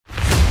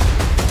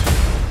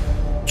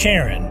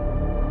Karen.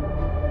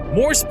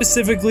 More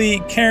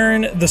specifically,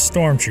 Karen the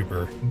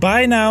Stormtrooper.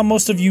 By now,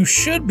 most of you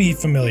should be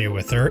familiar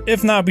with her.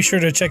 If not, be sure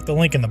to check the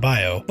link in the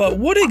bio. But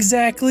what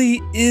exactly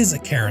is a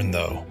Karen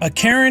though? A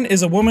Karen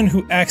is a woman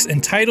who acts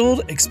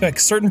entitled,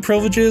 expects certain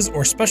privileges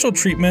or special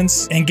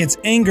treatments, and gets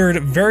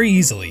angered very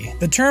easily.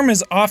 The term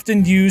is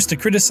often used to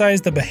criticize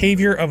the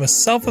behavior of a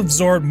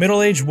self-absorbed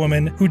middle-aged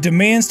woman who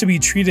demands to be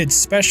treated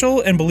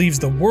special and believes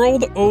the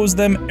world owes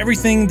them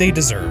everything they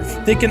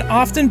deserve. They can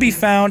often be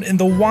found in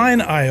the wine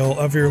aisle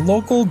of your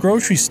local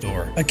grocery store.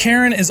 A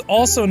Karen is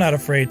also not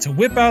afraid to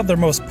whip out their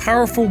most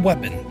powerful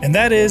weapon, and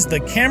that is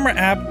the camera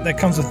app that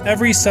comes with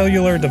every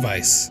cellular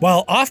device,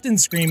 while often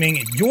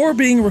screaming, "You're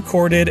being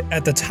recorded"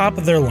 at the top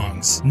of their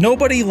lungs.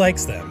 Nobody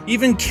likes them.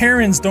 Even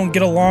Karens don't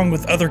get along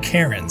with other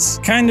Karens.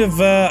 Kind of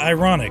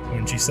ironic,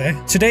 wouldn't you say?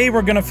 Today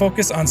we're going to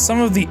focus on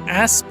some of the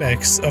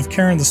aspects of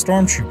Karen the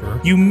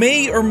Stormtrooper you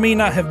may or may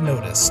not have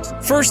noticed.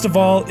 First of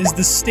all is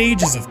the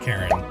stages of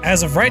Karen.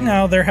 As of right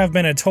now, there have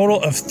been a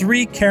total of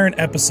 3 Karen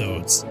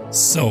episodes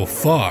so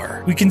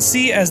far. We can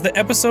see as the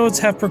episodes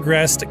have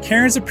progressed,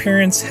 Karen's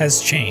appearance has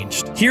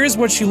changed. Here is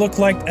what she looked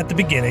like at the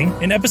beginning.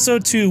 In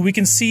episode 2, we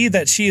can see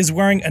that she is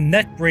wearing a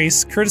neck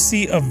brace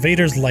courtesy of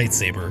Vader's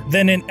lightsaber.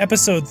 Then in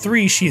episode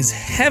 3, she is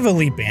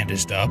heavily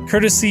bandaged up,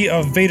 courtesy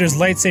of Vader's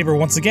lightsaber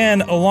once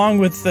again, along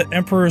with the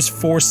Emperor's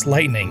Force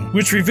lightning,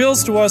 which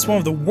reveals to us one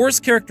of the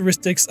worst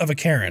characteristics of a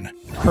Karen: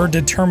 her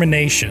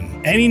determination.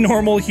 Any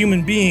normal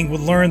human being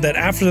would learn that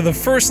after the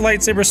first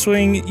lightsaber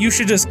swing, you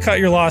should just cut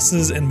your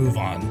losses and move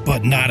on.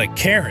 But not a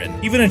Karen.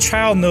 Even a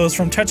child knows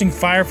from touching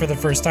fire for the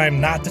first time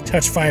not to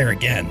touch fire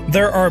again.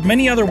 There are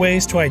many other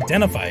ways to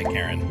identify a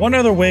Karen. One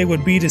other way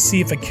would be to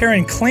see if a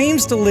Karen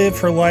claims to live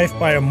her life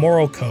by a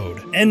moral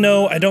code. And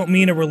no, I don't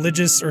mean a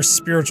religious or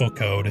spiritual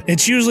code.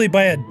 It's usually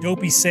by a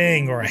dopey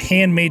saying or a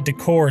handmade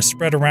decor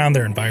spread around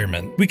their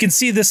environment. We can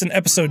see this in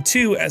episode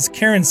 2 as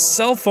Karen's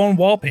cell phone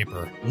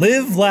wallpaper: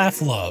 live,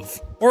 laugh, love,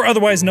 or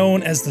otherwise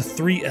known as the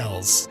 3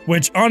 L's,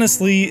 which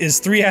honestly is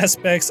 3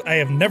 aspects I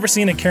have never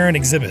seen a Karen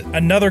exhibit.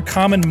 Another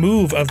common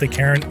move of the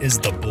Karen is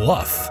the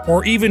bluff,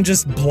 or even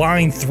just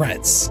blind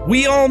threats.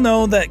 We all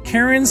know that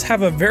Karens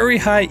have a very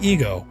high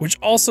ego, which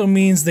also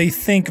means they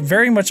think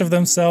very much of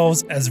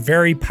themselves as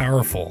very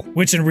powerful,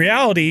 which in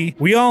reality,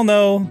 we all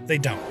know they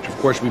don't. Of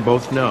course, we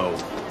both know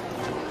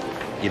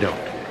you don't.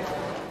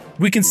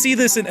 We can see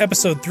this in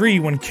episode 3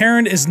 when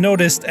Karen is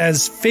noticed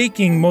as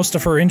faking most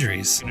of her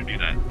injuries. Gonna do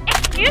that.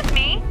 Excuse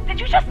me, did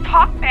you just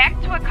talk back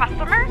to a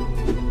customer?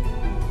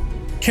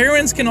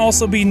 Karens can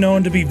also be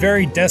known to be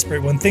very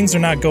desperate when things are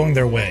not going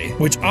their way,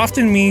 which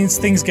often means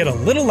things get a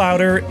little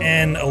louder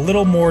and a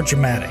little more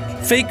dramatic.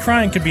 Fake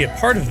crying could be a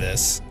part of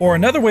this, or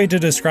another way to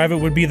describe it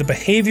would be the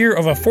behavior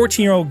of a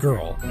 14-year-old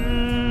girl.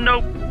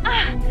 Nope.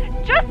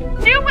 Just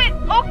do it,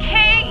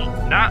 okay?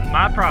 Not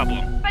my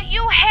problem. But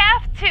you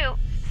have to,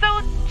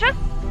 so just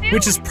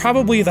which is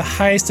probably the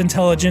highest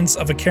intelligence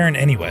of a Karen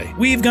anyway.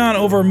 We've gone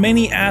over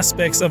many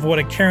aspects of what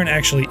a Karen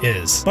actually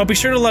is, but be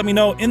sure to let me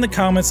know in the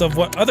comments of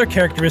what other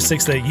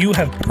characteristics that you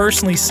have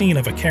personally seen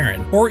of a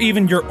Karen, or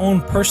even your own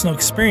personal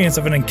experience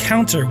of an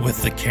encounter with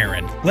the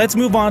Karen. Let's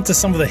move on to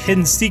some of the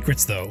hidden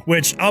secrets though,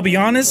 which I'll be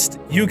honest,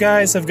 you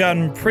guys have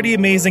gotten pretty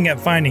amazing at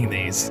finding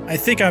these. I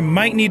think I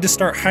might need to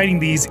start hiding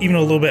these even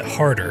a little bit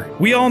harder.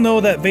 We all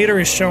know that Vader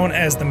is shown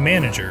as the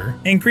manager,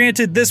 and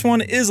granted this one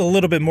is a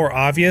little bit more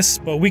obvious,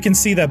 but we can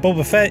see that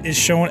Boba Fett is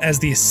shown as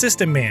the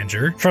assistant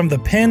manager from the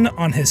pin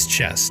on his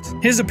chest.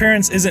 His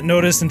appearance isn't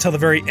noticed until the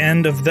very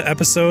end of the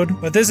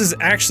episode, but this is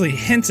actually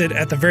hinted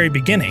at the very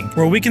beginning,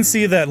 where we can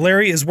see that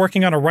Larry is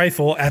working on a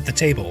rifle at the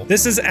table.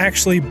 This is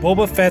actually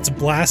Boba Fett's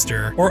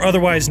blaster, or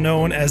otherwise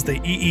known as the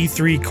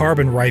EE-3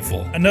 carbon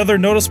rifle. Another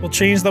noticeable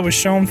change that was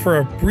shown for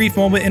a brief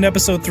moment in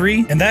episode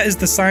 3, and that is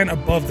the sign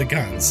above the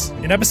guns.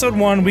 In episode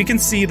 1, we can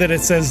see that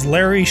it says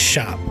Larry's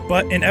shop,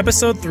 but in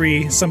episode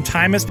 3, some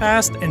time has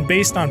passed, and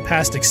based on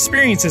past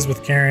experiences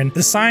with Karen,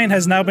 the sign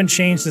has now been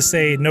changed to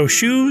say no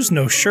shoes,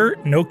 no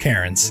shirt, no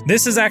Karens.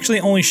 This is actually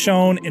only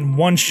shown in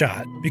one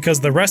shot, because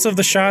the rest of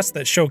the shots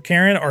that show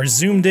Karen are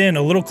zoomed in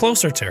a little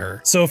closer to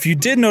her. So if you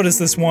did notice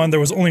this one, there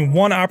was only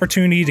one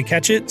opportunity to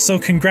catch it, so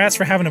congrats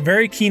for having a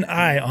very keen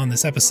eye on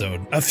this episode.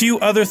 A few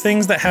other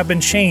things that have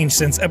been changed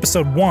since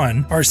episode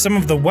 1 are some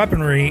of the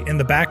weaponry in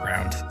the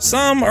background.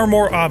 Some are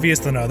more obvious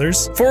than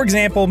others. For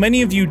example,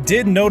 many of you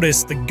did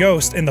notice the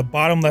ghost in the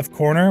bottom left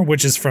corner,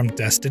 which is from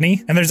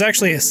Destiny, and there's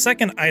actually a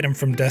second item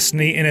from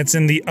Destiny, and it's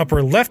in the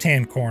upper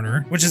left-hand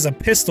corner, which is a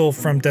pistol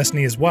from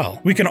Destiny as well.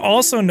 We can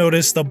also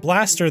notice the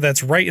blaster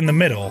that's right in the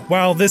middle.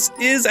 While this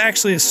is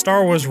actually a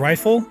Star Wars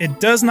rifle, it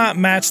does not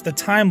match the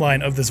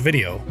timeline of this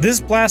video. This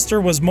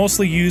blaster was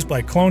mostly used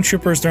by clone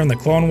troopers during the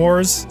Clone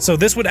Wars, so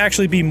this would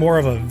actually be more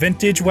of a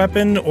vintage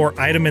weapon or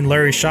item in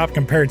Larry's shop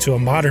compared to a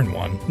modern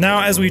one.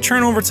 Now, as we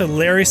turn over to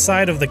Larry's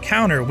side of the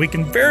counter, we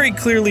can very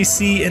clearly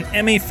see an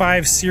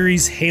MA5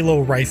 series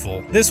Halo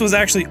rifle. This was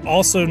actually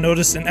also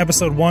noticed in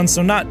episode 1,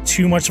 so not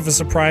too much of a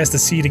surprise to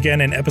see it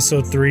again in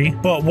episode 3.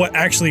 But what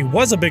actually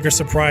was a bigger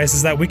surprise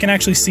is that we can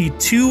actually see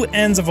two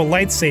ends of a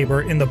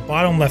lightsaber in the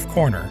bottom left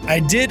corner. I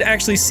did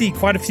actually see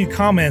quite a few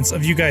comments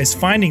of you guys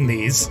finding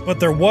these, but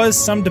there was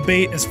some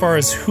debate as far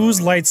as whose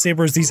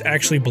lightsabers these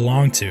actually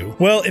belong to.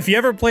 Well, if you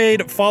ever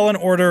played Fallen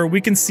Order,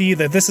 we can see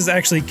that this is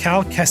actually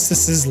Cal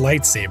Kestis's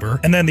lightsaber,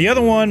 and then the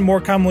other one,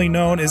 more commonly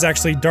known, is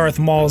actually Darth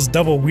Maul's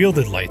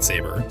double-wielded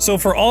lightsaber. So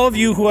for all of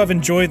you who have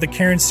enjoyed the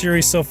Karen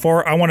series so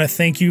far, I want to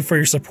thank you for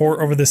your support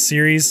over this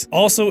series.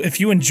 Also, if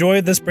you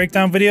enjoyed this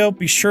breakdown video,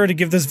 be sure to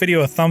give this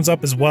video a thumbs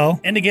up as well.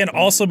 And again,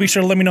 also be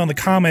sure to let me know in the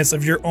comments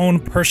of your own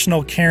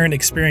personal Karen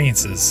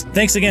experiences.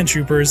 Thanks again,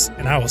 troopers,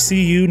 and I will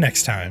see you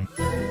next time.